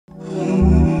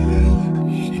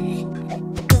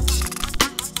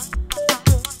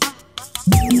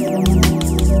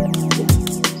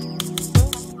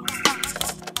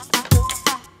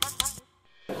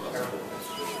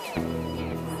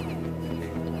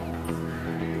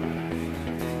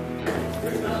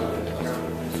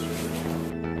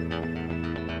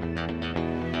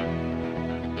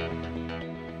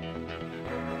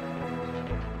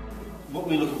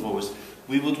we're looking for is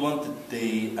we would want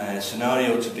the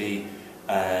scenario to be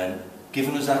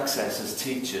giving us access as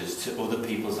teachers to other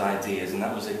people's ideas, and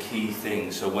that was a key thing.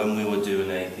 So when we were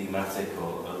doing a thematic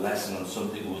or a lesson on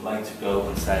something, we would like to go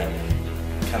and say,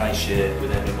 can I share it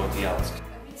with everybody else?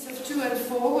 A mix of 2 and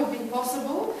 4 would be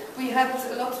possible. We had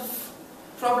a lot of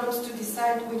problems to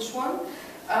decide which one,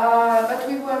 but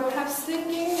we were perhaps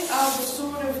thinking of a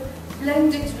sort of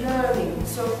blended learning,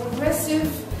 so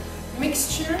progressive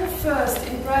mixture, first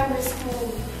in primary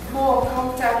school, more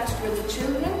contact with the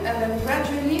children, and then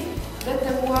gradually let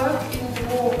them work in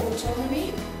more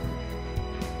autonomy.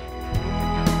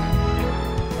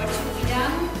 What should be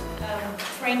done?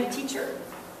 Train the teacher.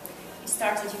 It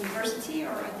starts at university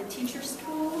or at the teacher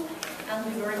school, and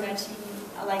we very much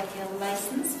like a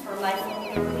license for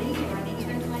lifelong learning or an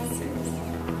internet license.